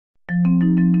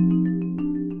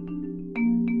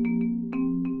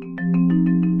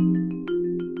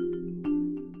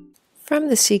From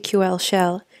the CQL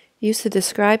shell, use the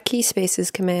Describe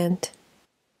Keyspaces command.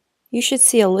 You should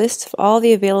see a list of all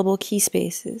the available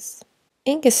keyspaces.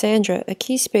 In Cassandra, a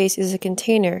keyspace is a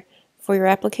container for your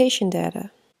application data.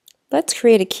 Let's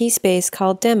create a keyspace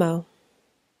called Demo.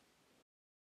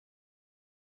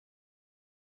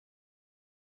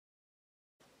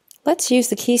 Let's use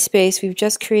the keyspace we've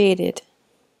just created.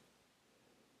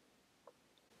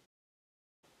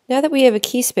 Now that we have a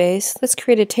keyspace, let's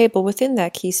create a table within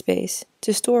that keyspace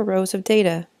to store rows of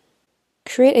data.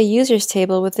 Create a users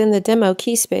table within the demo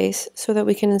keyspace so that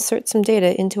we can insert some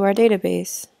data into our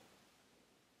database.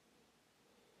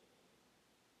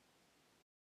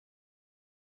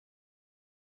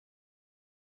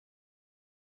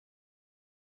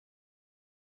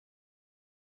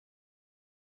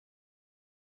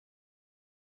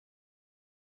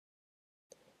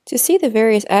 To see the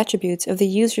various attributes of the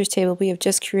users table we have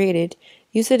just created,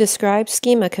 use the Describe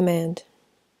schema command.